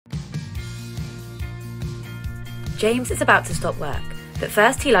James is about to stop work, but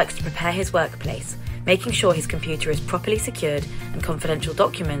first he likes to prepare his workplace, making sure his computer is properly secured and confidential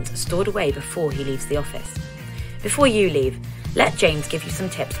documents stored away before he leaves the office. Before you leave, let James give you some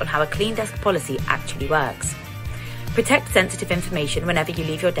tips on how a clean desk policy actually works. Protect sensitive information whenever you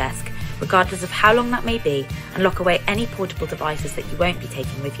leave your desk, regardless of how long that may be, and lock away any portable devices that you won't be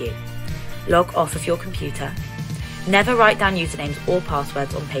taking with you. Log off of your computer. Never write down usernames or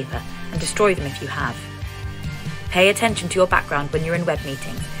passwords on paper, and destroy them if you have. Pay attention to your background when you're in web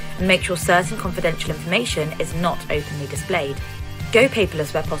meetings, and make sure certain confidential information is not openly displayed. Go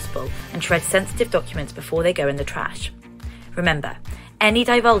paperless where possible, and shred sensitive documents before they go in the trash. Remember, any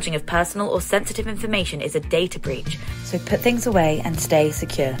divulging of personal or sensitive information is a data breach, so put things away and stay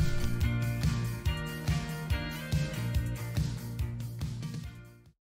secure.